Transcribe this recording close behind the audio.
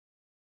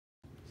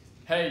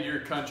Hey, your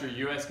country,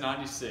 US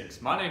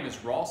 96. My name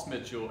is Ross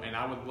Mitchell, and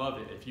I would love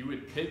it if you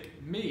would pick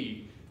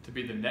me to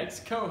be the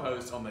next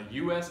co-host on the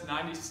US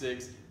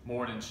 96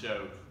 Morning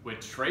Show with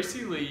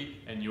Tracy Lee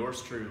and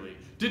yours truly,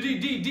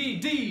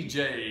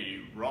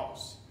 DJ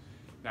Ross.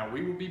 Now,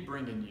 we will be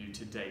bringing you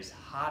today's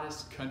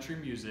hottest country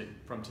music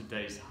from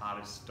today's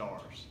hottest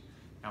stars.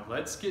 Now,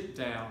 let's get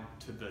down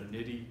to the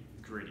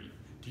nitty-gritty.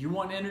 Do you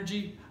want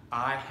energy?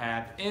 I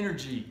have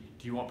energy.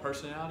 Do you want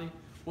personality?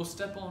 Well,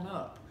 step on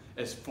up.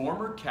 As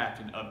former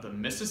captain of the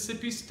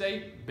Mississippi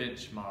State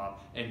Bench Mob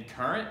and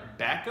current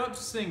backup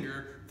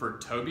singer for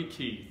Toby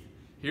Keith,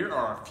 here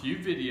are a few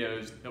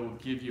videos that will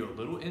give you a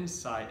little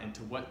insight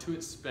into what to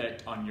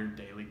expect on your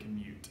daily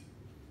commute.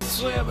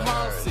 Slim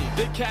Halsey,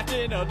 the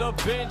captain of the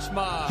bench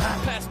mob.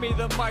 Pass me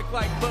the mic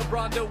like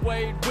LeBron to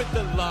Wade with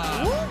the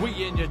lob.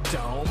 We in your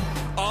dome,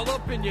 all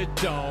up in your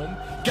dome.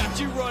 Got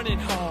you running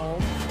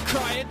home,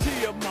 crying to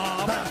your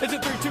mom. It's a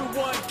 3, 2,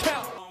 1,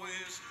 count.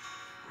 Always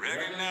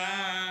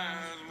recognize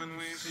when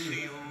we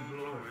see them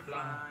glory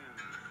flying.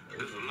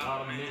 There's a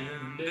lot of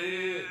men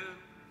dead,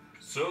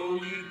 So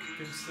you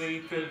can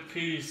sleep at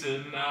peace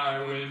at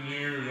night when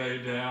you lay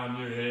down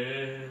your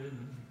head.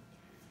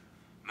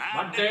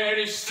 My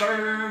daddy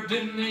served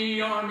in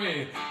the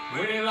army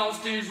when he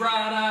lost his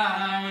right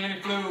eye, and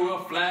he flew a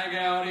flag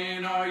out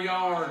in our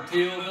yard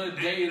till the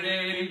day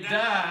that he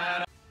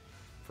died.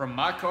 From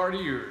my car to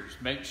yours,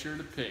 make sure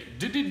to pick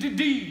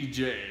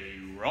DJ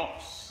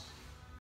Ross.